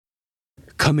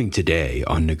Coming today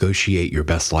on Negotiate Your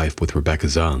Best Life with Rebecca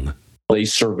Zung. A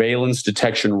surveillance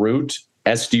detection route,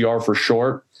 SDR for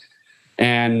short.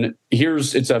 And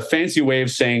it's a fancy way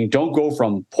of saying don't go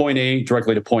from point A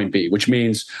directly to point B, which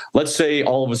means, let's say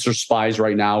all of us are spies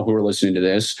right now who are listening to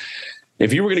this.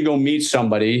 If you were going to go meet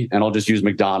somebody, and I'll just use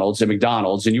McDonald's,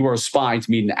 and you were a spy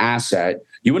to meet an asset,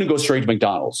 you wouldn't go straight to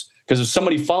McDonald's. Because if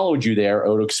somebody followed you there,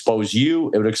 it would expose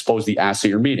you, it would expose the asset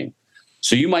you're meeting.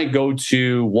 So you might go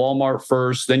to Walmart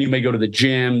first, then you may go to the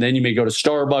gym, then you may go to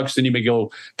Starbucks, then you may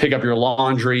go pick up your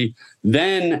laundry.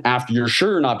 Then after you're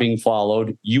sure you're not being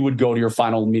followed, you would go to your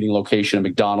final meeting location at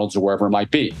McDonald's or wherever it might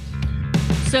be.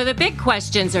 So the big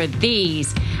questions are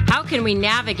these. How can we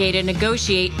navigate and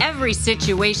negotiate every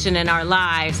situation in our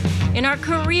lives, in our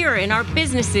career, in our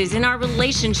businesses, in our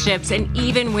relationships, and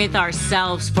even with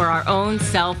ourselves for our own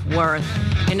self-worth?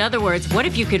 In other words, what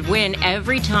if you could win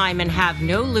every time and have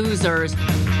no losers?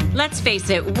 Let's face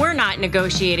it, we're not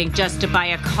negotiating just to buy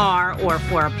a car or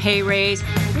for a pay raise.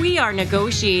 We are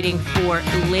negotiating for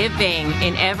living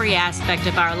in every aspect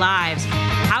of our lives.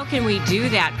 How can we do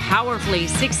that powerfully,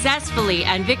 successfully,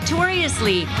 and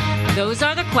victoriously? Those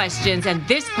are the questions, and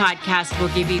this podcast will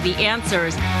give you the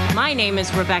answers. My name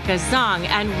is Rebecca Zung,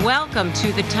 and welcome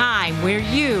to the time where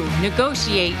you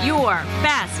negotiate your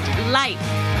best life.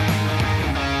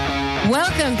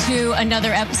 Welcome to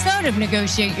another episode of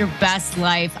Negotiate Your Best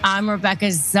Life. I'm Rebecca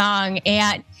Zung,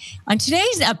 and on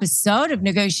today's episode of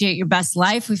Negotiate Your Best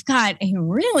Life, we've got a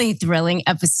really thrilling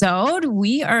episode.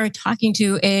 We are talking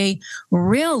to a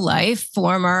real-life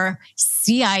former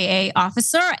CIA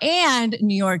officer and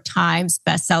New York Times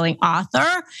bestselling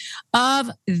author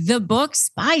of the book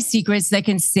Spy Secrets That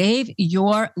Can Save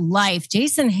Your Life.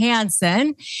 Jason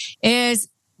Hanson is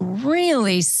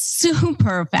really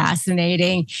super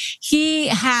fascinating. He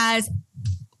has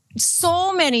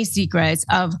so many secrets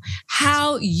of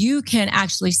how you can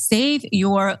actually save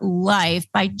your life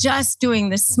by just doing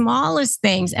the smallest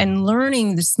things and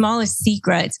learning the smallest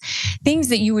secrets, things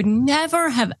that you would never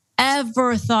have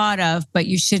ever thought of, but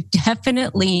you should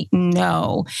definitely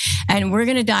know. And we're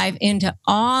going to dive into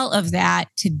all of that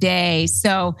today.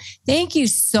 So thank you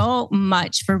so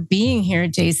much for being here,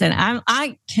 Jason.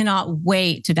 I cannot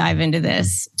wait to dive into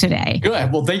this today.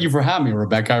 Good. Well, thank you for having me,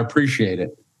 Rebecca. I appreciate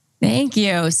it. Thank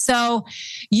you. So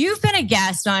you've been a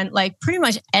guest on like pretty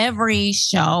much every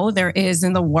show there is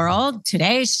in the world.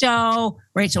 Today's Show,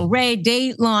 Rachel Ray,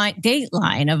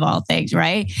 Dateline of all things,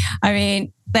 right? I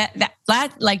mean, that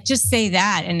like just say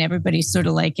that and everybody sort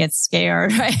of like gets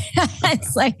scared, right?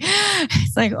 It's like,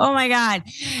 oh my God.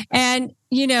 And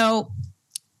you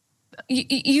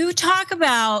talk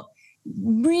about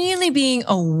really being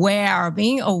aware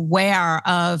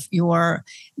of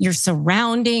your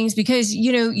surroundings, because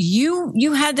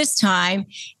you had this time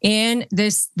in the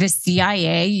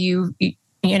CIA. You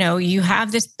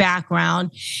have this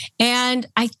background, and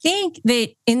I think that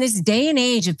in this day and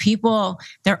age of people,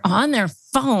 they're on their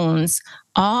phones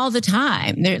all the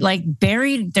time. They're like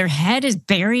buried. Their head is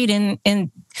buried in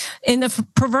the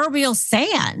proverbial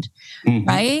sand, mm-hmm.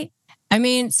 Right? I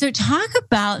mean, so talk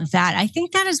about that. I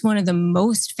think that is one of the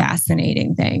most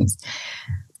fascinating things.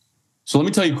 So let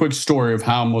me tell you a quick story of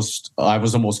how I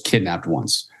was almost kidnapped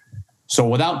once. So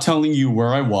without telling you where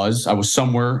I was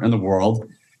somewhere in the world,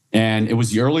 and it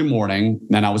was the early morning,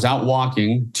 and I was out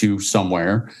walking to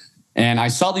somewhere, and I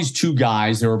saw these two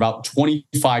guys. They were about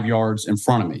 25 yards in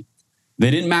front of me. They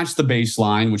didn't match the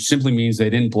baseline, which simply means they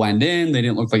didn't blend in. They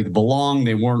didn't look like they belonged.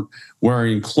 They weren't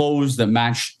wearing clothes that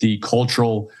matched the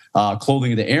cultural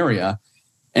clothing of the area.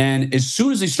 And as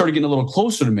soon as they started getting a little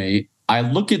closer to me, I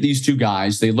look at these two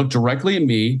guys. They look directly at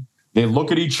me. They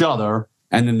look at each other,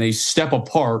 and then they step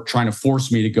apart, trying to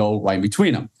force me to go right in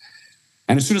between them.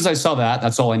 And as soon as I saw that,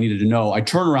 that's all I needed to know. I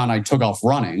turned around, I took off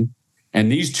running. And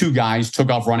these two guys took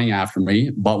off running after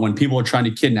me. But when people are trying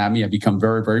to kidnap me, I become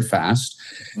very, very fast.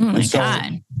 Oh my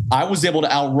God. I was able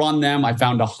to outrun them. I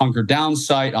found a hunker down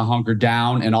site, a hunker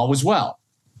down, and all was well.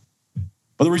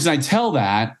 But the reason I tell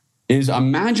that is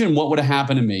imagine what would have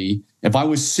happened to me if I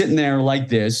was sitting there like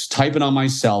this, typing on my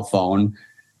cell phone,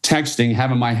 texting,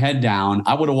 having my head down.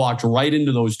 I would have walked right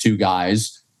into those two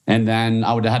guys. And then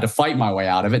I would have had to fight my way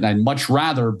out of it. And I'd much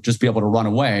rather just be able to run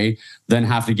away than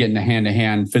have to get into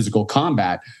hand-to-hand physical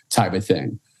combat type of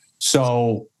thing.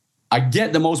 So I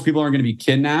get that most people aren't going to be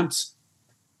kidnapped,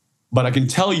 but I can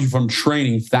tell you from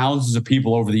training thousands of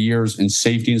people over the years in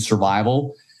safety and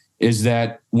survival is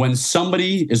that when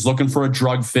somebody is looking for a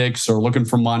drug fix or looking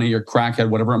for money or crackhead,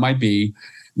 whatever it might be,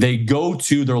 they go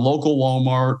to their local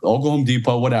Walmart, local Home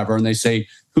Depot, whatever, and they say,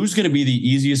 who's going to be the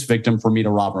easiest victim for me to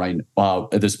rob right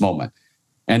at this moment?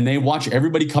 And they watch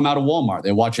everybody come out of Walmart.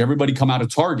 They watch everybody come out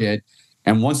of Target.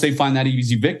 And once they find that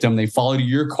easy victim, they follow to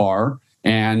your car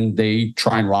and they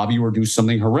try and rob you or do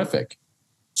something horrific.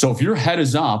 So if your head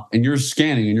is up and you're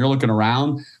scanning and you're looking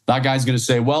around, that guy's going to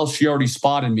say, well, she already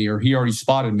spotted me or he already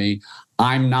spotted me.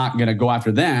 I'm not going to go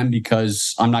after them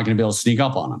because I'm not going to be able to sneak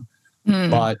up on them.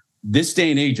 But this day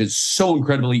and age, it's so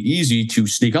incredibly easy to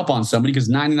sneak up on somebody because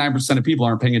 99% of people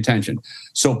aren't paying attention.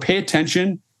 So pay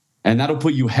attention, and that'll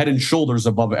put you head and shoulders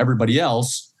above everybody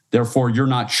else. Therefore, you're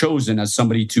not chosen as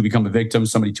somebody to become a victim,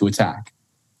 somebody to attack.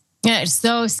 Yeah, it's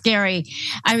so scary.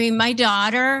 I mean, my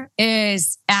daughter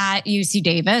is at UC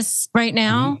Davis right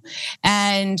now.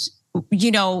 And,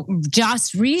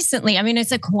 just recently, I mean,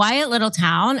 it's a quiet little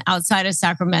town outside of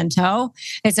Sacramento.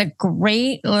 It's a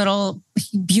great little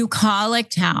bucolic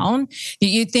town.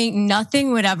 You think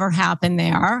nothing would ever happen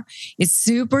there. It's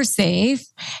super safe.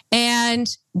 And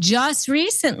just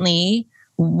recently,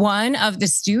 one of the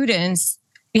students,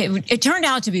 it turned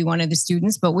out to be one of the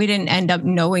students, but we didn't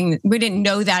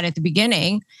know that at the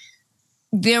beginning.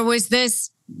 There was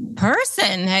this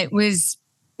person that was,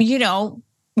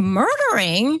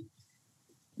 murdering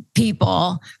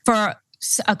people for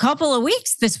a couple of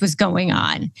weeks. This was going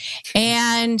on.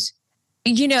 And,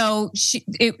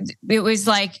 it was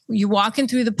like you walking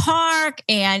through the park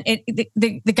and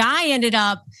the guy ended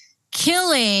up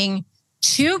killing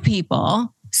 2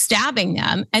 people, stabbing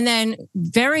them, and then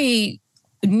very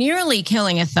nearly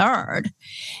killing a third.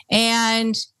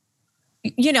 And,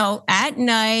 at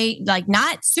night, like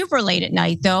not super late at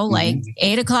night though, like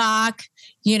 8 o'clock,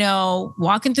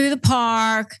 walking through the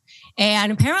park.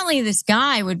 And apparently this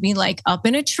guy would be like up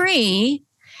in a tree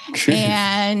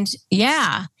and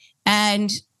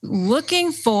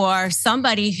looking for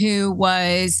somebody who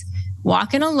was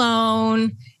walking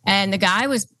alone. And the guy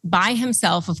was by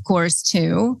himself, of course,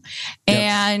 too.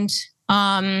 Yep.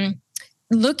 And,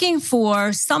 looking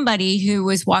for somebody who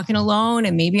was walking alone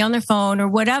and maybe on their phone or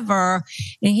whatever.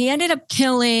 And he ended up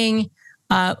killing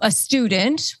a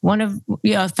student,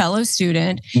 a fellow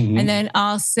student. And then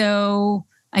also,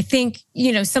 I think,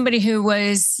 somebody who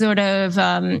was sort of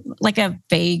like a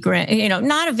vagrant,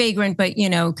 not a vagrant, but,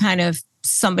 kind of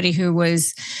somebody who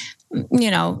was,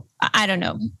 I don't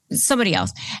know, somebody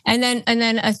else. And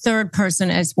then a third person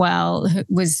as well who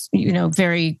was,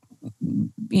 very,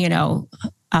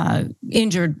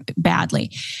 injured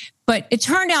badly. But it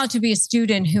turned out to be a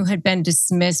student who had been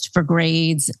dismissed for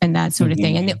grades and that sort of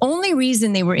thing. And the only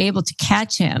reason they were able to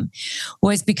catch him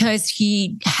was because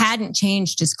he hadn't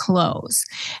changed his clothes.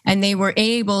 And they were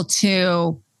able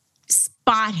to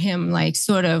spot him like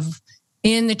sort of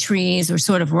in the trees or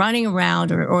sort of running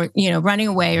around or running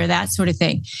away or that sort of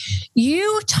thing.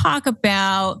 You talk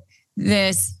about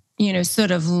this, sort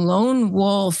of lone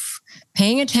wolf,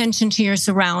 paying attention to your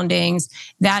surroundings,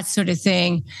 that sort of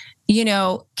thing.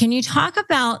 Can you talk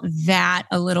about that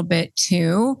a little bit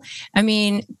too? I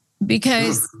mean,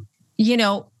 because,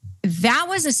 that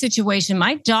was a situation.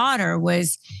 My daughter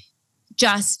was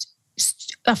just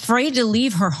afraid to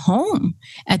leave her home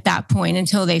at that point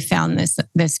until they found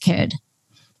this kid.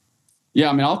 Yeah,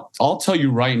 I mean, I'll tell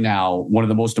you right now, one of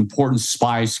the most important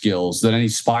spy skills that any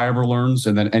spy ever learns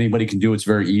and that anybody can do, it's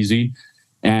very easy.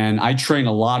 And I train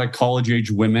a lot of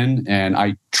college-age women, and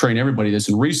I train everybody this.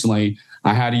 And recently,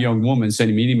 I had a young woman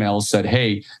sending me an email and said,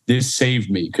 hey, this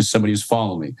saved me because somebody was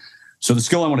following me. So the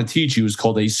skill I want to teach you is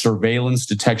called a surveillance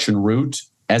detection route,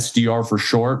 SDR for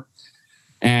short.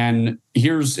 And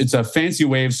it's a fancy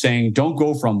way of saying don't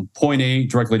go from point A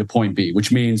directly to point B,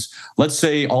 which means, let's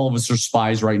say all of us are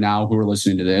spies right now who are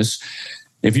listening to this.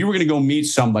 If you were going to go meet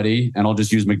somebody, and I'll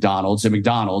just use McDonald's, and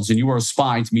you were a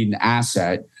spy to meet an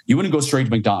asset, you wouldn't go straight to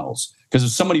McDonald's. Because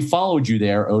if somebody followed you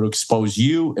there, it would expose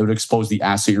you, it would expose the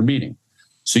asset you're meeting.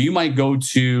 So you might go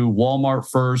to Walmart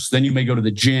first, then you may go to the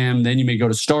gym, then you may go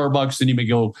to Starbucks, then you may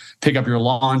go pick up your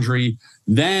laundry.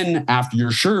 Then after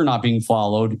you're sure you're not being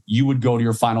followed, you would go to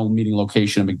your final meeting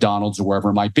location at McDonald's or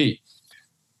wherever it might be.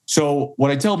 So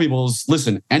what I tell people is,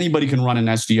 listen, anybody can run an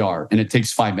SDR and it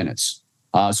takes 5 minutes.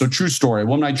 So true story, a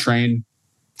woman I trained,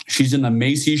 she's in the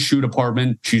Macy's shoe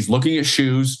department. She's looking at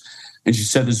shoes and she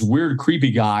said this weird, creepy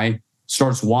guy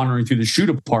starts wandering through the shoe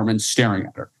department staring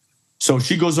at her. So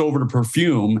she goes over to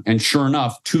perfume, and sure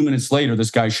enough, 2 minutes later, this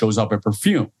guy shows up at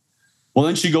perfume. Well,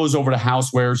 then she goes over to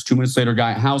housewares. 2 minutes later,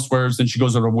 guy at housewares. Then she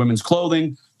goes over to women's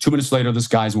clothing. 2 minutes later, this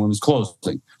guy's in women's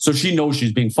clothing. So she knows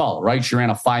she's being followed, right? She ran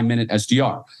a 5-minute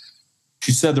SDR.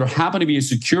 She said there happened to be a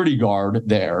security guard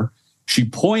there. She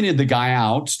pointed the guy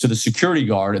out to the security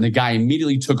guard, and the guy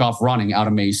immediately took off running out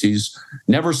of Macy's,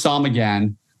 never saw him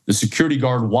again. The security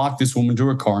guard walked this woman to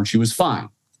her car, and she was fine.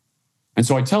 And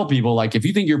so I tell people, like, if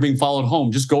you think you're being followed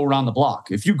home, just go around the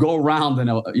block. If you go around in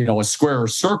a square or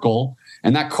circle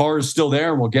and that car is still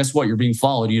there, well, guess what? You're being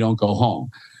followed. You don't go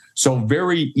home. So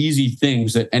very easy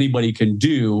things that anybody can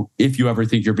do if you ever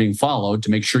think you're being followed to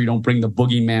make sure you don't bring the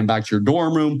boogeyman back to your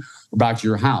dorm room or back to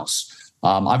your house.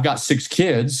 I've got 6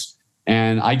 kids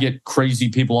and I get crazy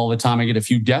people all the time. I get a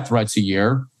few death threats a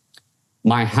year.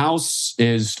 My house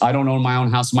I don't own my own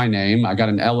house in my name. I got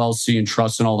an LLC and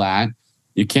trust and all that.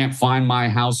 You can't find my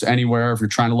house anywhere if you're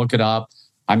trying to look it up.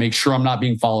 I make sure I'm not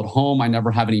being followed home. I never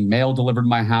have any mail delivered to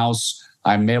my house.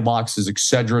 I have mailboxes,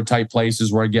 etc. type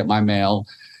places where I get my mail.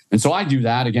 And so I do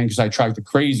that, again, because I track the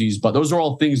crazies. But those are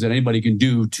all things that anybody can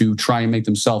do to try and make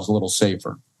themselves a little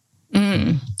safer.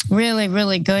 Really,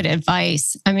 really good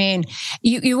advice. I mean,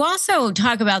 you also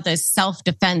talk about the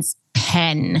self-defense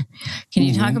pen. Can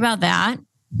you talk about that?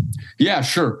 Yeah,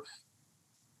 sure.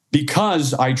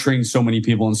 Because I train so many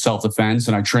people in self-defense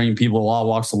and I train people of all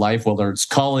walks of life, whether it's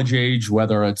college age,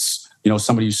 whether it's,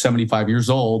 somebody who's 75 years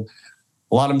old,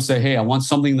 a lot of them say, hey, I want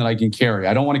something that I can carry.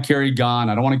 I don't want to carry a gun.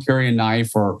 I don't want to carry a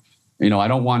knife or, I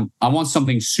want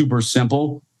something super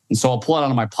simple. And so I'll pull it out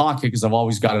of my pocket because I've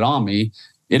always got it on me.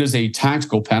 It is a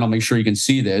tactical pen. I'll make sure you can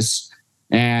see this.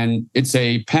 And it's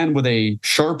a pen with a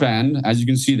sharp end, as you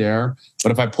can see there.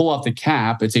 But if I pull off the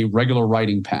cap, it's a regular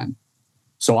writing pen.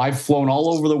 So I've flown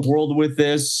all over the world with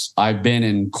this. I've been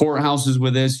in courthouses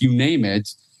with this, you name it.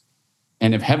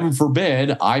 And if heaven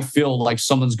forbid, I feel like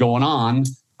something's going on,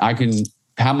 I can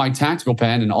have my tactical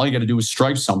pen and all you got to do is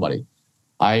strike somebody.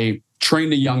 I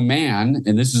trained a young man,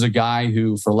 and this is a guy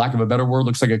who, for lack of a better word,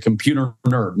 looks like a computer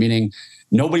nerd, meaning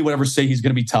nobody would ever say he's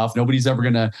going to be tough. Nobody's ever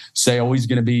going to say, oh, he's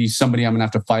going to be somebody I'm going to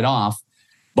have to fight off.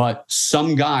 But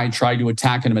some guy tried to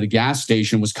attack him at a gas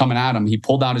station, was coming at him. He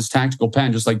pulled out his tactical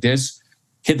pen just like this,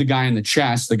 hit the guy in the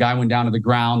chest. The guy went down to the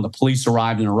ground. The police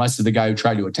arrived and arrested the guy who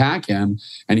tried to attack him,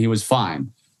 and he was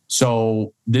fine.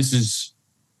 So this is,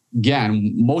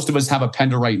 again, most of us have a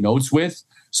pen to write notes with.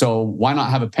 So why not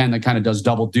have a pen that kind of does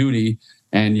double duty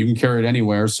and you can carry it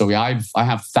anywhere? So I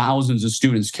have thousands of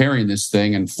students carrying this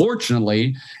thing. And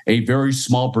fortunately, a very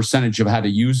small percentage have had to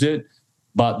use it,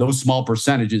 but those small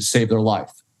percentages save their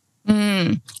life.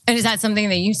 And is that something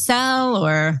that you sell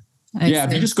or? Yeah,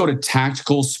 if you just go to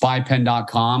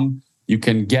tacticalspypen.com, you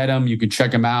can get them, you can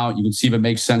check them out, you can see if it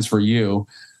makes sense for you.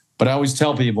 But I always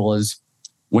tell people is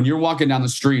when you're walking down the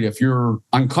street, if you're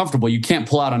uncomfortable, you can't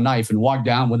pull out a knife and walk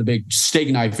down with a big steak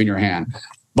knife in your hand.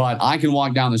 But I can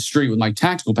walk down the street with my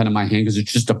tactical pen in my hand because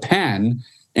it's just a pen.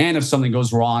 And if something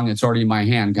goes wrong, it's already in my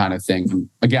hand kind of thing. And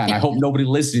again, I hope nobody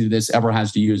listening to this ever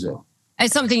has to use it.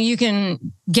 It's something you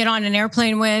can get on an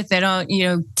airplane with. They don't,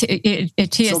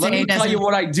 TSA. So let me tell you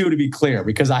what I do to be clear,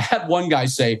 because I had one guy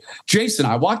say, Jason,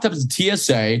 I walked up to the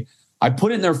TSA, I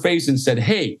put it in their face and said,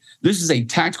 hey, this is a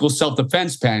tactical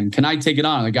self-defense pen. Can I take it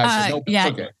on? And the guy said, no, yeah.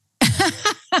 it's okay.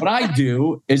 What I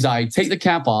do is I take the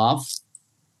cap off,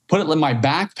 put it in my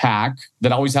backpack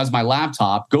that always has my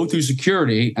laptop, go through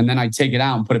security, and then I take it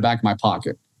out and put it back in my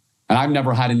pocket. And I've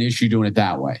never had an issue doing it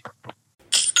that way.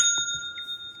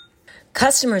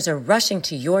 Customers are rushing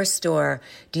to your store.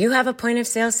 Do you have a point of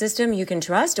sale system you can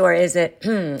trust, or is it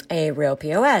a real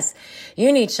POS?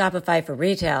 You need Shopify for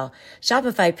retail.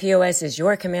 Shopify POS is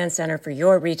your command center for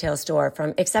your retail store,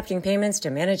 from accepting payments to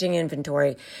managing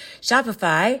inventory.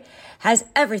 Shopify has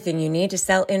everything you need to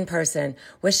sell in person.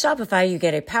 With Shopify, you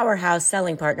get a powerhouse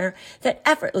selling partner that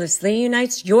effortlessly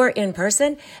unites your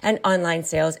in-person and online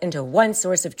sales into one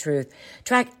source of truth.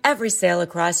 Track every sale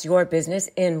across your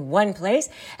business in one place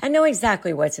and know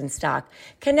exactly what's in stock.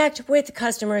 Connect with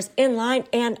customers in line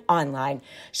and online.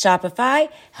 Shopify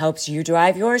helps you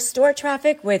drive your store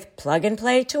traffic with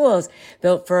plug-and-play tools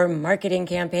built for marketing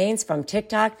campaigns from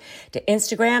TikTok to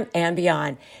Instagram and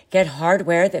beyond. Get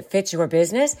hardware that fits your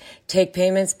business. Take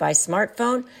payments by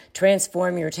smartphone.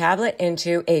 Transform your tablet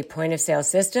into a point-of-sale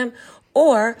system,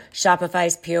 or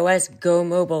Shopify's POS Go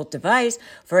mobile device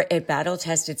for a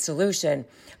battle-tested solution.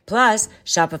 Plus,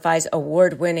 Shopify's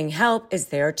award-winning help is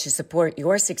there to support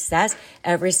your success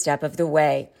every step of the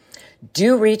way.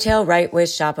 Do retail right with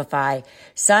Shopify.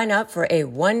 Sign up for a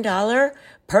 $1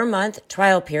 per month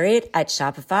trial period at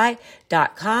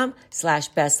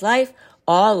shopify.com/bestlife,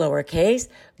 all lowercase.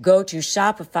 Go to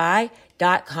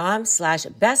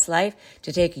shopify.com/bestlife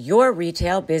to take your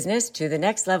retail business to the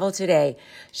next level today.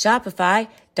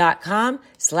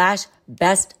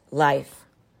 Shopify.com/bestlife.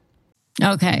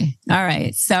 Okay. All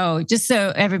right. So just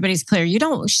so everybody's clear, you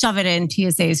don't shove it in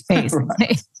TSA's face.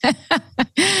 Right.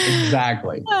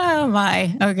 Exactly. Oh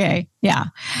my. Okay. Yeah.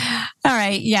 All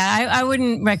right. Yeah. I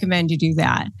wouldn't recommend you do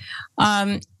that.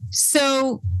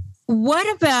 So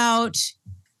what about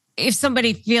if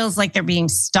somebody feels like they're being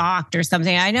stalked or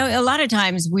something? I know a lot of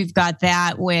times we've got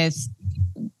that with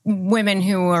women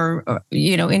who are,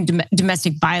 in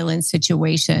domestic violence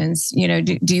situations?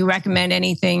 Do you recommend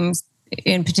anything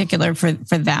in particular for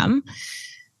them?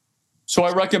 So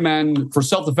I recommend, for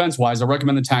self-defense wise, I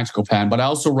recommend the tactical pen, but I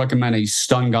also recommend a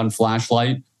stun gun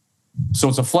flashlight. So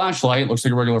it's a flashlight, looks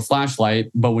like a regular flashlight,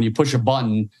 but when you push a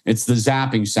button, it's the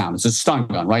zapping sound. It's a stun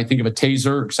gun, right? Think of a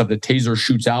taser, except the taser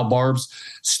shoots out barbs.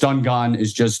 Stun gun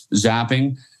is just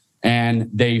zapping, and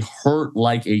they hurt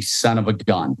like a son of a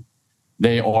gun.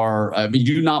 They are, you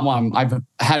do not want them. I've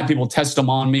had people test them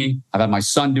on me. I've had my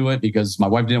son do it because my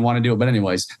wife didn't want to do it. But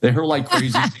anyways, they hurt like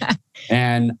crazy.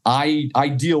 And I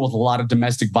deal with a lot of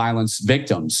domestic violence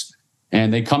victims.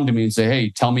 And they come to me and say,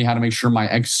 hey, tell me how to make sure my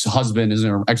ex-husband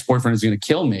or ex-boyfriend is going to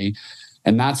kill me.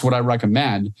 And that's what I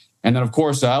recommend. And then, of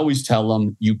course, I always tell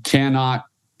them you cannot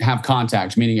have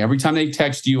contact, meaning every time they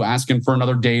text you asking for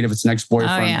another date, if it's an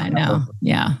ex-boyfriend. Oh, yeah, I know.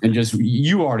 Yeah. And just,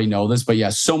 you already know this, but yeah,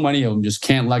 so many of them just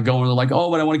can't let go. And they're like,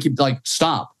 oh, but I want to keep,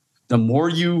 stop. The more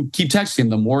you keep texting him,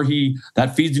 the more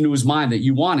that feeds into his mind that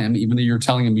you want him, even though you're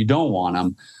telling him you don't want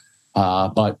him.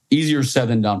 But easier said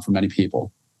than done for many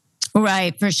people.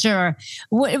 Right, for sure.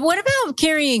 What about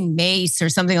carrying mace or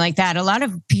something like that? A lot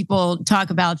of people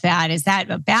talk about that. Is that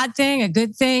a bad thing, a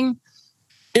good thing?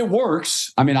 It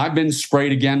works. I mean, I've been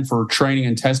sprayed again for training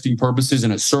and testing purposes,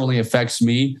 and it certainly affects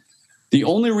me. The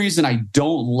only reason I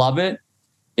don't love it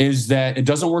is that it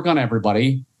doesn't work on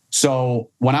everybody. So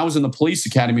when I was in the police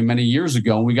academy many years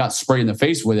ago and we got sprayed in the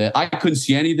face with it, I couldn't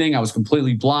see anything. I was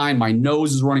completely blind. My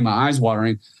nose is running, my eyes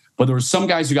watering. But there were some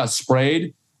guys who got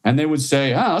sprayed and they would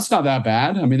say, oh, that's not that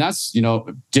bad. I mean, that's,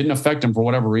 didn't affect them for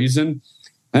whatever reason.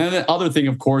 And then the other thing,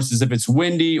 of course, is if it's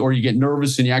windy or you get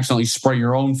nervous and you accidentally spray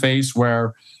your own face,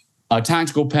 where a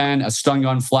tactical pen, a stun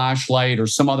gun flashlight, or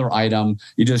some other item,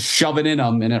 you just shove it in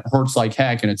them and it hurts like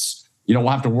heck. And you don't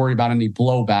have to worry about any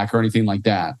blowback or anything like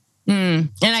that. And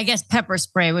I guess pepper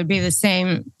spray would be the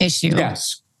same issue.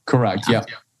 Yes, correct. Yeah.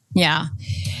 Yeah.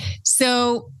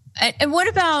 So, and what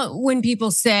about when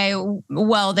people say,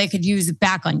 well, they could use it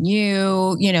back on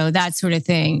you, that sort of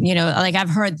thing, like I've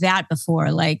heard that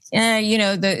before, like,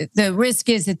 the risk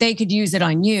is that they could use it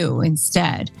on you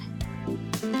instead.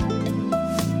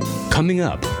 Coming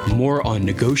up, more on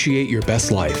Negotiate Your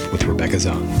Best Life with Rebecca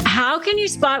Zung. How can you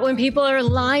spot when people are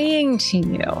lying to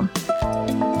you?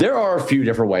 There are a few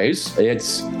different ways.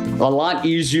 It's a lot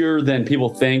easier than people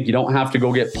think. You don't have to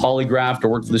go get polygraphed or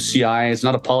work for the CIA. It's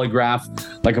not a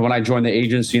polygraph like when I joined the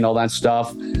agency and all that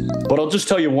stuff. But I'll just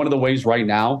tell you one of the ways right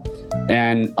now,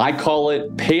 and I call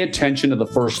it pay attention to the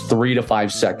first 3 to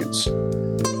 5 seconds.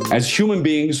 As human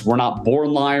beings, we're not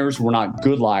born liars, we're not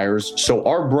good liars, so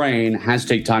our brain has to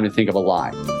take time to think of a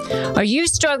lie. Are you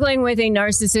struggling with a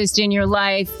narcissist in your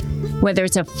life? Whether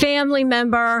it's a family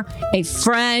member, a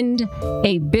friend,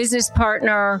 a business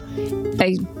partner,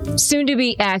 a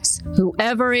soon-to-be ex,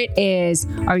 whoever it is,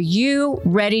 are you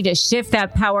ready to shift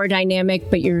that power dynamic,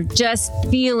 but you're just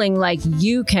feeling like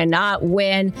you cannot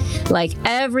win, like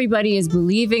everybody is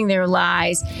believing their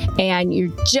lies, and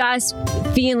you're just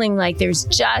feeling like there's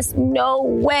just no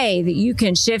way that you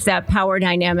can shift that power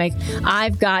dynamic?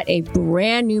 I've got a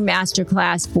brand new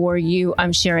masterclass for you.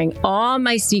 I'm sharing all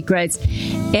my secrets,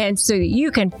 and so that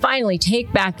you can finally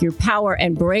take back your power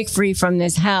and break free from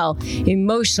this hell,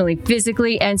 emotionally,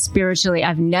 physically, and spiritually.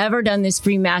 I've never done this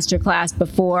free masterclass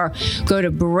before. Go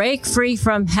to Break Free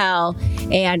from Hell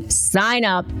and sign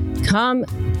up. Come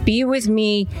be with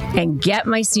me and get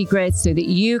my secrets so that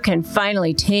you can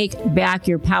finally take back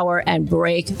your power and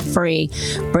break free.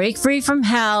 Break free from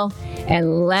hell,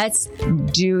 and let's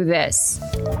do this.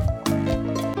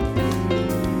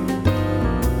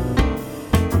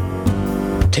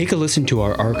 Take a listen to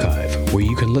our archive, where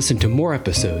you can listen to more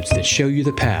episodes that show you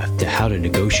the path to how to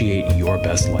negotiate your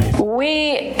best life.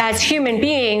 We, as human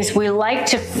beings, we like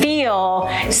to feel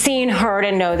seen, heard,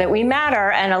 and know that we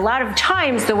matter. And a lot of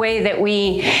times, the way that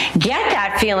we get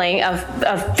that feeling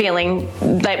of feeling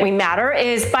that we matter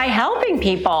is by helping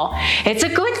people. It's a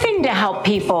good thing to help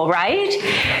people, right?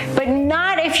 But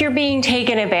not if you're being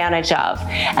taken advantage of.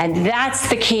 And that's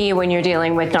the key when you're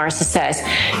dealing with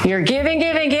narcissists. You're giving,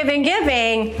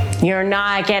 you're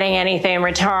not getting anything in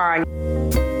return.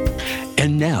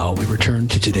 And now we return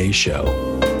to today's show.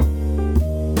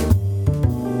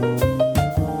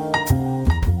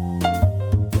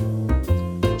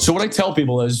 So what I tell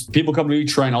people is, people come to me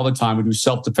train all the time. We do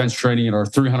self-defense training at our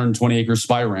 320-acre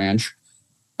spy ranch.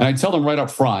 And I tell them right up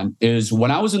front is,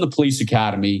 when I was in the police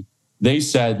academy, they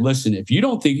said, listen, if you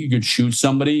don't think you could shoot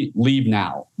somebody, leave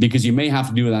now, because you may have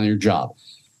to do it on your job.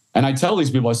 And I tell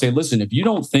these people, I say, listen, if you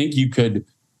don't think you could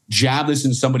jab this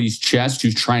in somebody's chest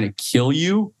who's trying to kill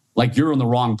you, like, you're in the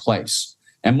wrong place.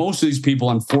 And most of these people,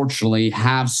 unfortunately,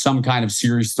 have some kind of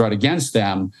serious threat against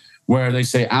them where they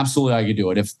say, absolutely, I could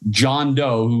do it. If John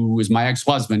Doe, who is my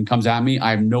ex-husband, comes at me, I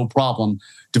have no problem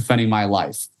defending my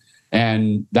life.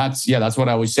 And that's what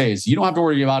I always say is you don't have to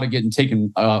worry about it getting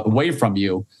taken away from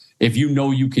you if you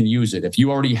know you can use it. If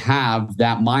you already have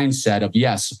that mindset of,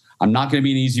 yes, I'm not going to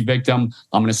be an easy victim.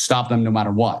 I'm going to stop them no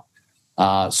matter what.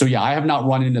 I have not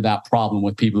run into that problem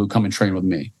with people who come and train with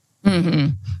me. Mm-hmm.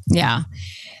 Yeah.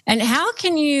 And how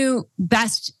can you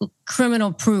best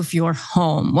criminal proof your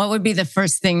home? What would be the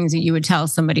first things that you would tell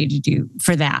somebody to do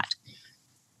for that?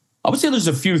 I would say there's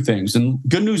a few things. And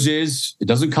good news is it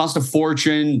doesn't cost a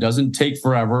fortune, doesn't take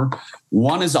forever.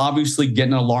 One is obviously get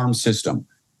an alarm system.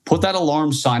 Put that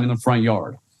alarm sign in the front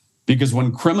yard. Because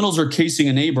when criminals are casing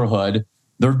a neighborhood,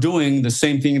 they're doing the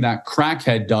same thing that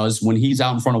crackhead does when he's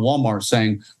out in front of Walmart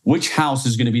saying, which house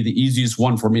is going to be the easiest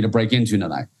one for me to break into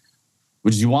tonight?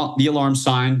 Which is you want the alarm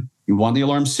sign, you want the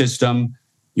alarm system,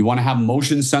 you want to have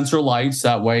motion sensor lights.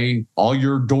 That way, all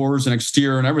your doors and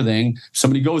exterior and everything, if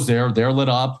somebody goes there, they're lit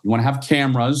up. You want to have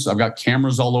cameras. I've got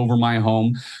cameras all over my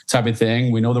home type of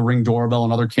thing. We know the Ring doorbell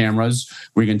and other cameras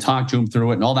where you can talk to them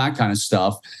through it and all that kind of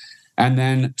stuff. And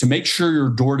then to make sure your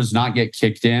door does not get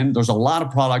kicked in, there's a lot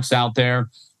of products out there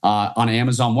on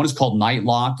Amazon. One is called Night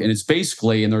Lock, and it's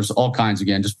basically, and there's all kinds,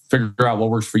 again, just figure out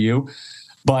what works for you.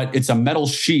 But it's a metal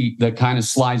sheet that kind of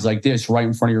slides like this right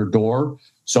in front of your door.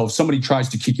 So if somebody tries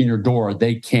to kick in your door,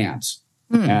 they can't.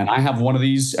 And I have one of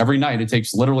these every night. It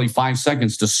takes literally 5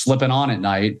 seconds to slip it on at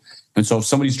night. And so if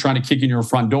somebody's trying to kick in your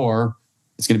front door,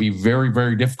 it's going to be very,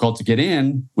 very difficult to get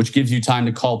in, which gives you time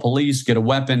to call police, get a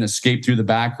weapon, escape through the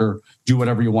back, or do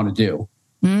whatever you want to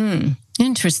do.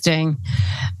 Interesting.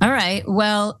 All right.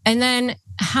 Well, and then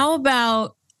how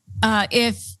about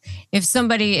if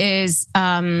somebody is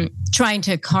trying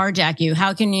to carjack you,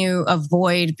 how can you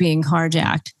avoid being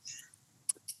carjacked?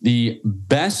 The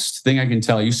best thing I can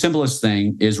tell you, simplest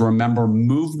thing, is remember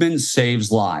movement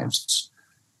saves lives.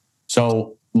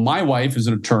 So my wife is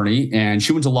an attorney, and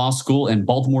she went to law school in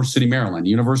Baltimore City, Maryland,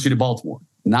 University of Baltimore.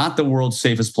 Not the world's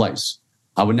safest place.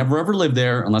 I would never, ever live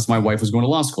there unless my wife was going to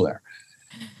law school there.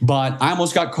 But I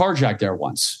almost got carjacked there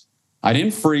once. I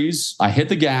didn't freeze. I hit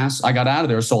the gas. I got out of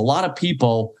there. So a lot of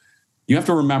people, you have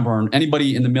to remember, and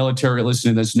anybody in the military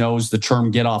listening to this knows the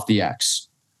term get off the X.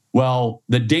 Well,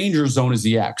 the danger zone is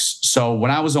the X. So when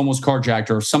I was almost carjacked,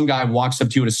 or if some guy walks up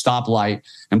to you at a stoplight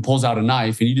and pulls out a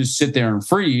knife and you just sit there and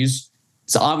freeze,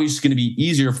 it's obviously going to be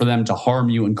easier for them to harm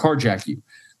you and carjack you.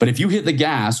 But if you hit the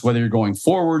gas, whether you're going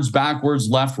forwards, backwards,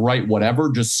 left, right,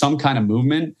 whatever, just some kind of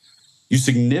movement, you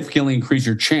significantly increase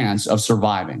your chance of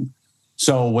surviving.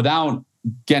 So without,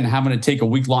 again, having to take a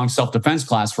week-long self-defense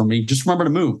class from me, just remember to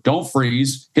move. Don't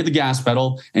freeze, hit the gas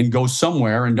pedal, and go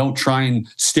somewhere, and don't try and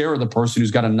stare at the person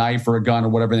who's got a knife or a gun or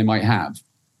whatever they might have.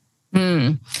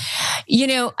 You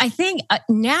know, I think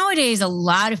nowadays a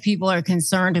lot of people are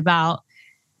concerned about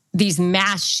these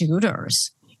mass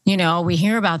shooters. You know, we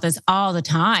hear about this all the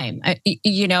time.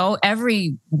 You know,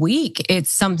 every week it's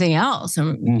something else,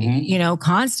 you know,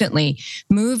 constantly.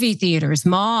 Movie theaters,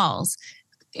 malls.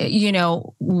 You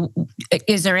know,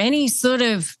 is there any sort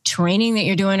of training that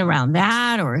you're doing around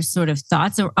that, or sort of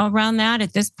thoughts around that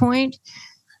at this point?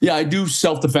 Yeah, I do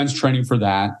self-defense training for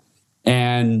that.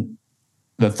 And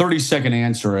the 30-second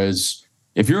answer is,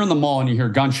 if you're in the mall and you hear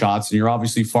gunshots and you're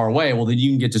obviously far away, well, then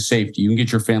you can get to safety. You can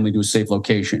get your family to a safe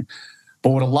location. But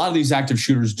what a lot of these active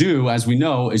shooters do, as we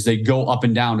know, is they go up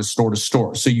and down to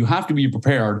store. So you have to be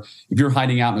prepared if you're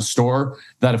hiding out in a store,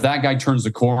 that if that guy turns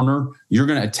the corner, you're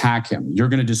going to attack him. You're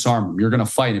going to disarm him. You're going to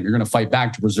fight him. You're going to fight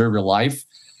back to preserve your life.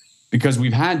 Because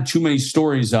we've had too many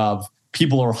stories of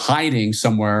people are hiding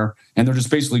somewhere and they're just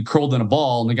basically curled in a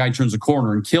ball and the guy turns the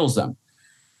corner and kills them.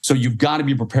 So you've got to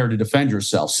be prepared to defend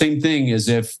yourself. Same thing as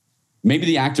if maybe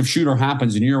the active shooter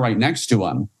happens and you're right next to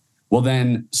him. Well,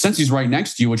 then, since he's right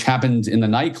next to you, which happened in the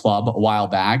nightclub a while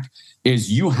back,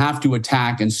 is you have to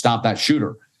attack and stop that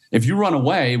shooter. If you run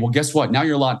away, well, guess what? Now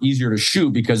you're a lot easier to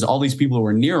shoot because all these people who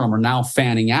are near him are now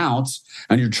fanning out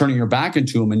and you're turning your back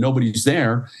into him and nobody's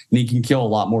there, and he can kill a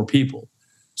lot more people.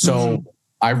 So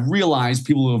I realize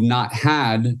people who have not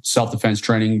had self-defense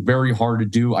training, very hard to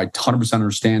do. I 100%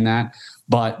 understand that,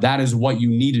 but that is what you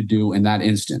need to do in that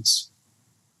instance.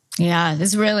 Yeah,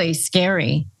 it's really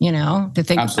scary, you know, to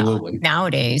think about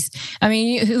nowadays. I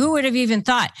mean, who would have even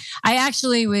thought? I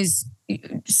actually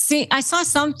I saw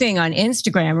something on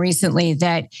Instagram recently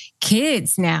that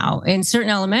kids now in certain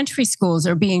elementary schools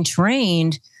are being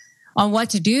trained on what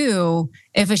to do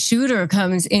if a shooter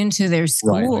comes into their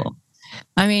school.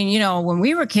 I mean, when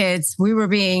we were kids, we were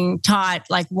being taught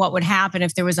like what would happen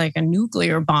if there was like a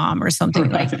nuclear bomb or something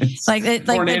Right. like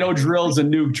tornado drills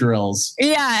and nuke drills.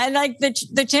 Yeah, and like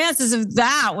the chances of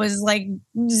that was like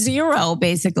zero,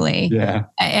 basically. Yeah,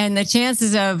 and the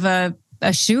chances of a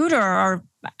shooter are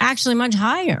actually much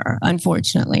higher,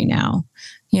 unfortunately. Now,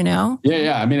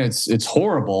 Yeah. I mean, it's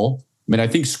horrible. I mean, I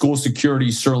think school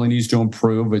security certainly needs to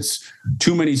improve. It's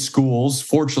too many schools.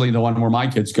 Fortunately, the one where my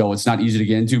kids go, it's not easy to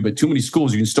get into, but too many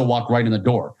schools, you can still walk right in the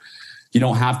door. You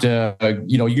don't have to,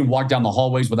 you can walk down the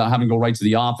hallways without having to go right to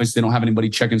the office. They don't have anybody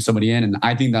checking somebody in. And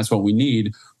I think that's what we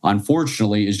need,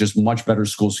 unfortunately, is just much better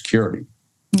school security.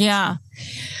 Yeah.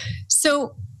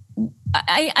 So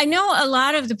I know a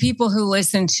lot of the people who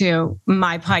listen to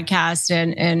my podcast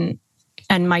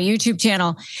and my YouTube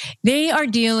channel, they are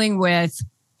dealing with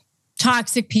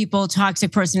toxic people,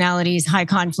 toxic personalities, high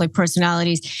conflict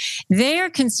personalities. They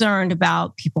are concerned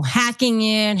about people hacking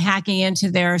into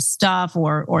their stuff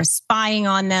or spying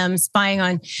on them,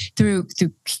 through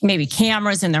maybe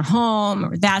cameras in their home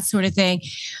or that sort of thing.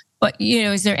 But,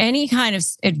 is there any kind of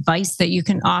advice that you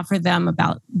can offer them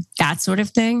about that sort of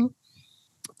thing?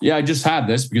 Yeah, I just had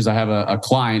this because I have a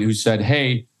client who said,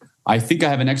 hey, I think I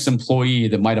have an ex-employee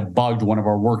that might have bugged one of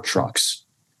our work trucks.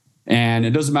 And it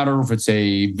doesn't matter if it's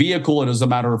a vehicle, it doesn't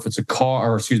matter if it's a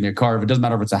car, if it doesn't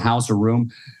matter if it's a house or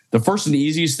room. The first and the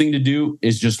easiest thing to do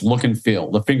is just look and feel,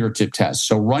 the fingertip test.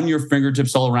 So run your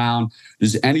fingertips all around.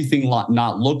 Does anything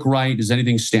not look right? Does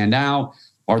anything stand out?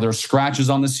 Are there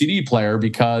scratches on the CD player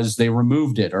because they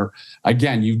removed it? Or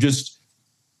again,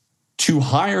 to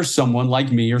hire someone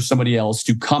like me or somebody else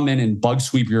to come in and bug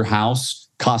sweep your house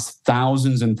costs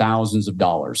thousands and thousands of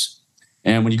dollars.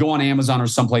 And when you go on Amazon or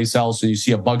someplace else and you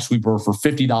see a bug sweeper for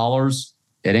 $50,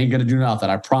 it ain't going to do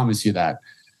nothing. I promise you that.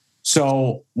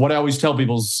 So what I always tell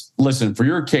people is, listen, for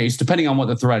your case, depending on what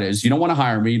the threat is, you don't want to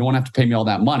hire me. You don't want to have to pay me all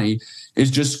that money.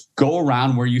 Is just go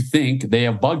around where you think they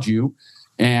have bugged you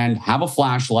and have a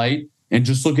flashlight and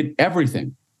just look at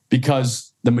everything.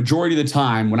 Because the majority of the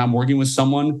time when I'm working with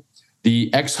someone,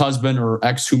 the ex-husband or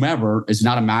ex-whomever is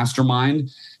not a mastermind,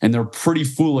 and they're pretty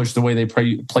foolish the way they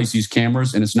place these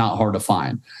cameras, and it's not hard to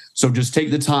find. So just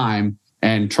take the time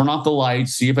and turn off the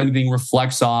lights, see if anything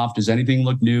reflects off. Does anything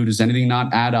look new? Does anything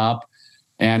not add up?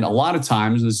 And a lot of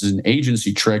times, this is an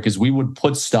agency trick, is we would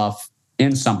put stuff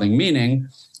in something, meaning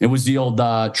it was the old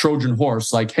Trojan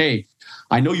horse, like, hey,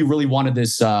 I know you really wanted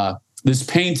this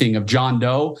painting of John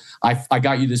Doe. I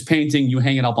got you this painting. You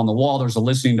hang it up on the wall. There's a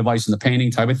listening device in the painting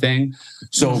type of thing.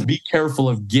 So be careful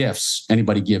of gifts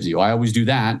anybody gives you. I always do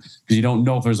that because you don't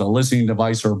know if there's a listening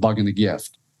device or a bug in the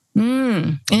gift.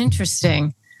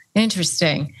 Interesting. And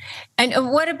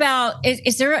what about,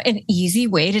 is there an easy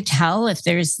way to tell if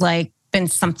there's like been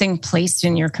something placed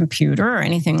in your computer or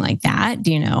anything like that?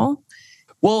 Do you know?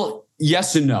 Well,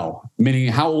 yes and no.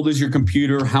 Meaning, how old is your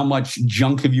computer? How much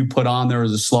junk have you put on there?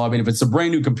 Is it slow? I mean, if it's a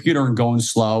brand new computer and going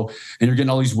slow and you're getting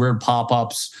all these weird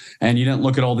pop-ups and you didn't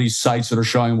look at all these sites that are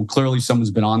showing, well, clearly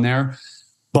someone's been on there.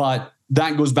 But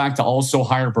that goes back to also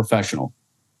hire a professional,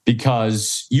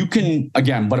 because you can,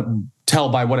 again, but tell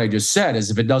by what I just said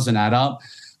is if it doesn't add up.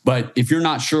 But if you're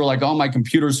not sure, like, oh, my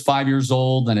computer's 5 years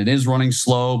old and it is running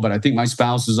slow, but I think my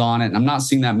spouse is on it and I'm not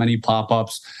seeing that many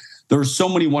pop-ups. There are so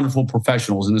many wonderful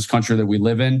professionals in this country that we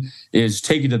live in, is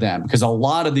take it to them, because a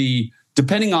lot of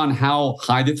depending on how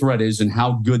high the threat is and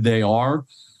how good they are,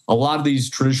 a lot of these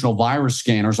traditional virus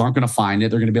scanners aren't going to find it.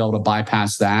 They're going to be able to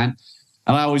bypass that.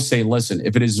 And I always say, listen,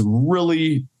 if it is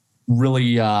really,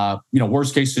 really,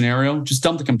 worst case scenario, just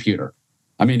dump the computer.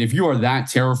 I mean, if you are that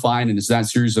terrified and it's that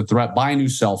serious a threat, buy a new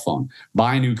cell phone,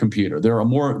 buy a new computer. They're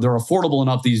affordable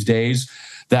enough these days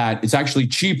that it's actually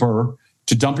cheaper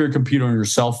to dump your computer and your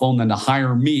cell phone than to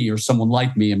hire me or someone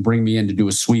like me and bring me in to do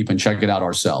a sweep and check it out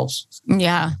ourselves.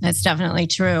 Yeah, that's definitely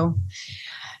true.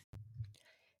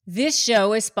 This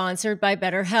show is sponsored by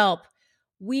BetterHelp.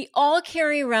 We all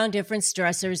carry around different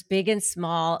stressors, big and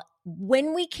small.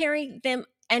 When we carry them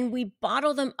and we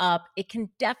bottle them up, it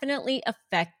can definitely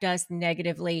affect us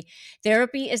negatively.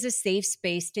 Therapy is a safe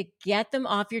space to get them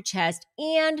off your chest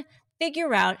and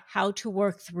figure out how to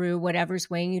work through whatever's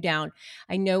weighing you down.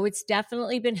 I know it's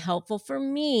definitely been helpful for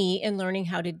me in learning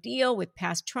how to deal with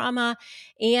past trauma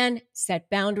and set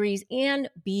boundaries and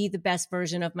be the best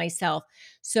version of myself.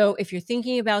 So if you're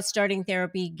thinking about starting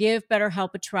therapy, give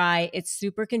BetterHelp a try. It's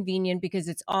super convenient because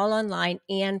it's all online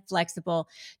and flexible.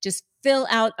 Just fill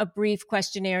out a brief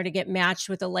questionnaire to get matched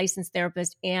with a licensed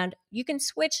therapist, and you can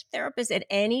switch therapists at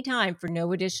any time for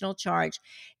no additional charge.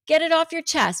 Get it off your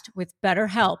chest with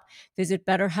BetterHelp. Visit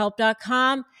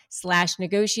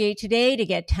BetterHelp.com/negotiate today to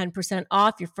get 10%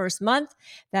 off your first month.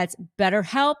 That's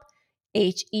BetterHelp,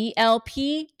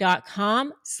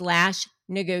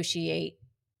 HELP.com/negotiate.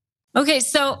 Okay,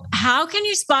 so how can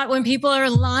you spot when people are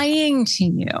lying to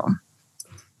you?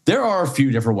 There are a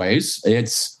few different ways.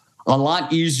 It's a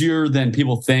lot easier than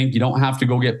people think. You don't have to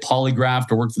go get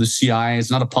polygraphed or work for the CIA. It's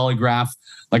not a polygraph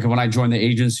like when I joined the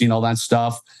agency and all that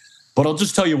stuff. But I'll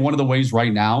just tell you one of the ways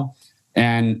right now,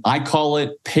 and I call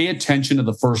it pay attention to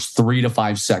the first 3 to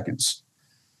 5 seconds.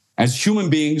 As human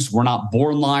beings, we're not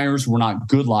born liars. We're not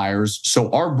good liars.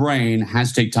 So our brain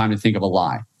has to take time to think of a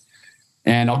lie.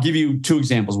 And I'll give you 2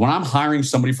 examples. When I'm hiring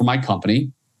somebody for my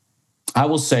company, I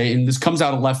will say, and this comes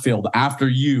out of left field, after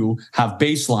you have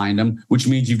baselined them, which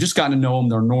means you've just gotten to know them,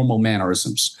 their normal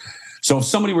mannerisms. So if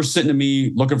somebody were sitting to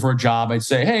me looking for a job, I'd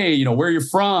say, hey, where are you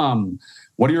from?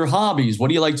 What are your hobbies? What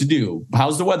do you like to do?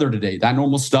 How's the weather today? That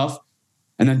normal stuff.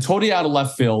 And then totally out of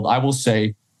left field, I will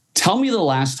say, tell me the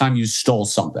last time you stole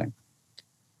something.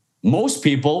 Most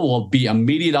people will be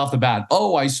immediate off the bat.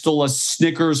 Oh, I stole a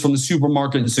Snickers from the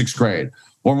supermarket in 6th grade.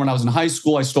 Or when I was in high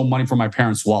school, I stole money from my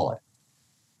parents' wallet.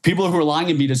 People who are lying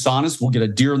and be dishonest will get a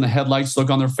deer in the headlights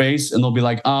look on their face, and they'll be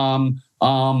like,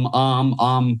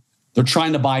 They're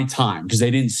trying to buy time because they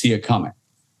didn't see it coming.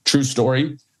 True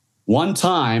story. One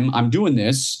time I'm doing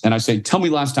this and I say, tell me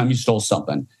last time you stole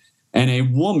something. And a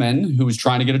woman who was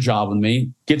trying to get a job with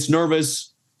me gets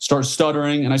nervous, starts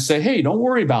stuttering. And I say, hey, don't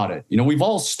worry about it. We've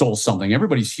all stole something.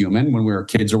 Everybody's human when we were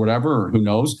kids or whatever, or who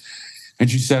knows.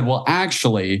 And she said, well,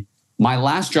 actually, my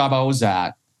last job I was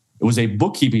at, it was a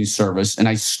bookkeeping service, and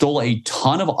I stole a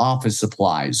ton of office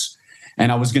supplies.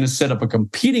 And I was going to set up a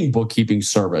competing bookkeeping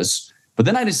service. But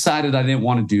then I decided I didn't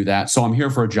want to do that. So I'm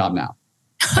here for a job now.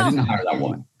 I didn't hire that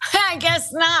woman. I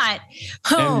guess not.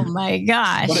 Oh, my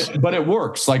gosh. But it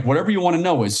works. Like, whatever you want to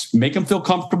know is make them feel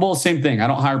comfortable. Same thing. I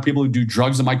don't hire people who do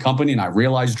drugs in my company. And I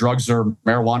realize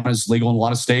marijuana is legal in a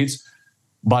lot of states.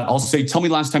 But I'll say, tell me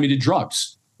last time you did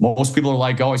drugs. Most people are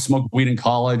like, oh, I smoked weed in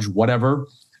college, whatever.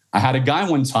 I had a guy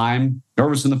one time,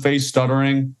 nervous in the face,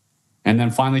 stuttering, and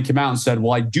then finally came out and said,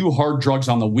 well, I do hard drugs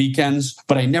on the weekends,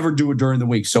 but I never do it during the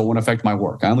week, so it won't affect my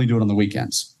work. I only do it on the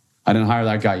weekends. I didn't hire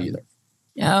that guy either.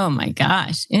 Oh, my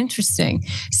gosh. Interesting.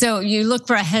 So you look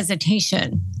for a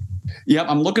hesitation. Yep,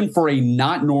 I'm looking for a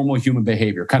not normal human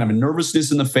behavior, kind of a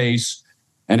nervousness in the face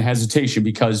and hesitation,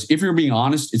 because if you're being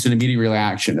honest, it's an immediate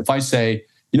reaction. If I say,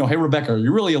 hey, Rebecca, are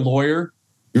you really a lawyer?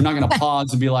 You're not going to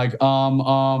pause and be like, you're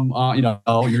going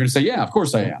to say, yeah, of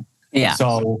course I am. Yeah.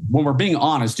 So when we're being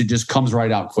honest, it just comes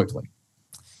right out quickly.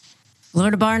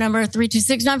 Florida bar number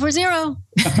 326-940.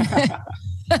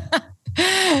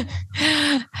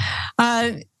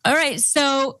 All right.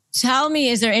 So tell me,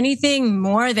 is there anything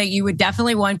more that you would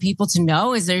definitely want people to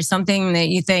know? Is there something that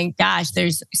you think, gosh,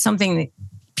 there's something that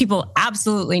people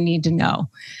absolutely need to know?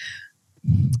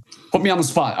 Put me on the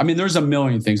spot. I mean, there's a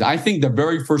million things. I think the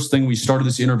very first thing we started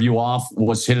this interview off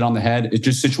was hit it on the head. It's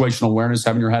just situational awareness,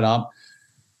 having your head up,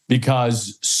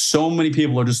 because so many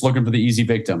people are just looking for the easy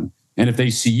victim. And if they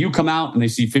see you come out and they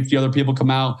see 50 other people come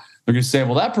out, they're going to say,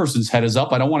 well, that person's head is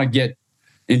up. I don't want to get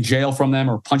in jail from them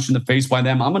or punched in the face by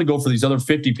them. I'm going to go for these other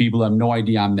 50 people that have no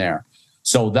idea I'm there.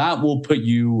 So that will put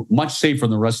you much safer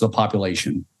than the rest of the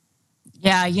population.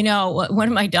 Yeah, one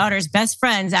of my daughter's best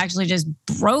friends actually just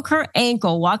broke her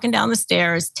ankle walking down the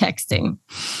stairs texting.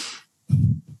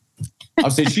 I'll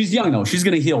say she's young, though. She's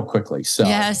going to heal quickly. So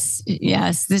Yes,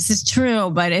 this is true,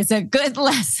 but it's a good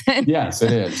lesson. Yes,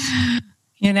 it is.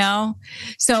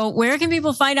 So where can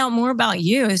people find out more about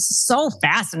you? It's so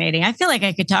fascinating. I feel like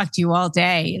I could talk to you all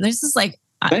day. This is like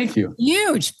Thank you.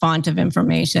 Huge font of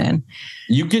information.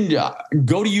 You can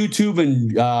go to YouTube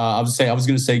and I was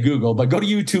going to say Google, but go to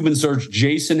YouTube and search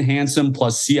Jason Hanson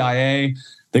plus CIA.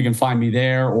 They can find me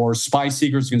there, or Spy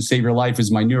Secrets Can Save Your Life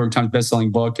is my New York Times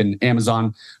bestselling book, and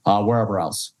Amazon, wherever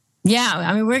else. Yeah,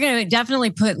 I mean, we're going to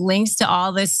definitely put links to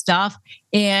all this stuff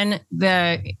in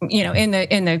the, in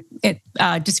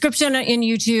the description in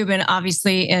YouTube, and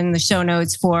obviously in the show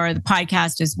notes for the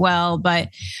podcast as well. But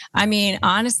I mean,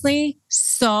 honestly,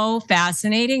 so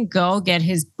fascinating. Go get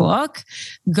his book,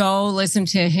 go listen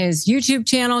to his YouTube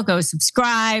channel, go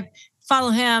subscribe, follow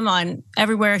him on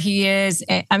everywhere he is.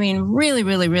 I mean, really,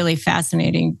 really, really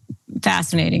fascinating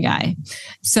guy.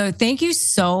 So thank you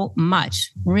so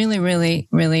much. Really, really,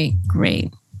 really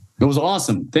great. It was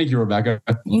awesome. Thank you, Rebecca.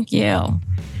 Thank you.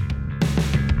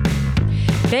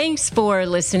 Thanks for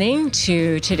listening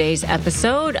to today's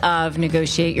episode of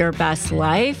Negotiate Your Best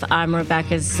Life. I'm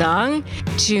Rebecca Zung.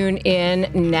 Tune in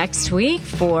next week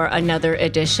for another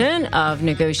edition of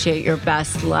Negotiate Your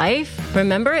Best Life.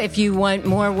 Remember, if you want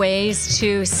more ways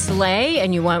to slay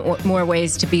and you want more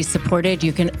ways to be supported,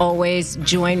 you can always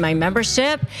join my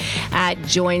membership at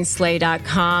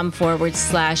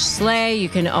joinslay.com/slay. You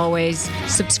can always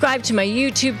subscribe to my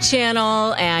YouTube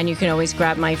channel, and you can always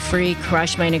grab my free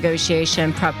Crush My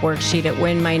Negotiation prep worksheet at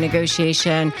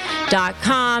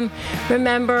winmynegotiation.com.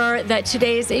 Remember that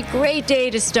today is a great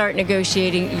day to start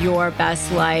negotiating your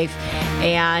best life,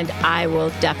 and I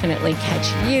will definitely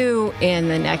catch you in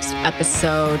the next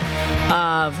episode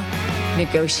of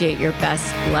Negotiate Your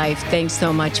Best Life. Thanks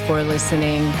so much for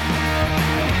listening.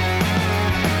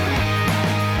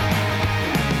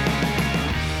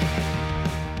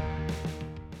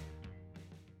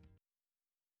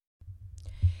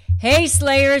 Hey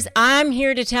Slayers, I'm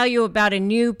here to tell you about a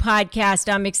new podcast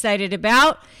I'm excited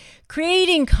about,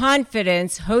 Creating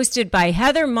Confidence, hosted by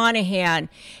Heather Monahan,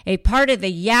 a part of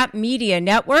the Yap Media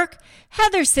Network.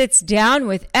 Heather sits down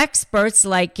with experts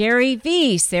like Gary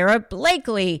Vee, Sarah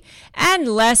Blakely, and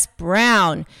Les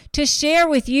Brown to share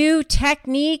with you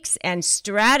techniques and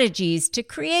strategies to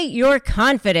create your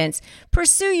confidence,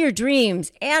 pursue your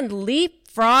dreams, and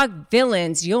leapfrog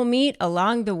villains you'll meet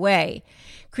along the way.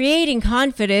 Creating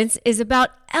Confidence is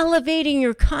about elevating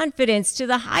your confidence to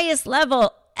the highest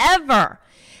level ever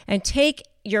and take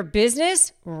your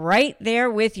business right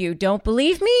there with you. Don't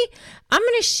believe me? I'm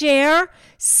going to share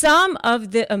some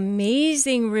of the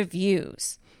amazing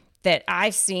reviews that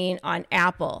I've seen on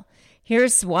Apple.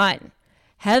 Here's one.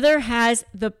 Heather has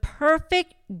the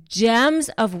perfect gems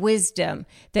of wisdom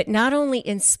that not only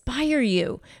inspire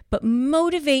you, but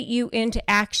motivate you into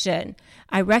action.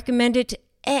 I recommend it to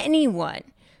anyone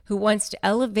who wants to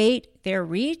elevate their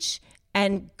reach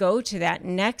and go to that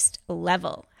next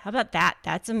level. How about that?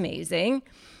 That's amazing.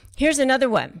 Here's another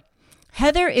one.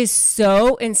 Heather is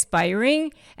so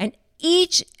inspiring, and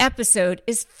each episode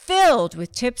is filled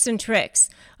with tips and tricks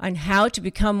on how to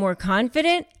become more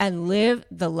confident and live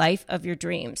the life of your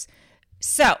dreams.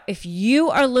 So if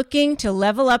you are looking to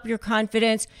level up your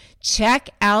confidence, check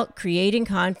out Creating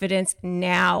Confidence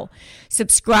now.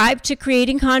 Subscribe to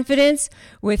Creating Confidence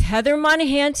with Heather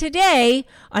Monahan today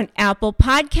on Apple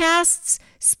Podcasts,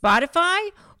 Spotify,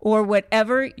 or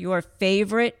whatever your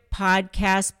favorite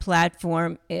podcast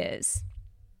platform is.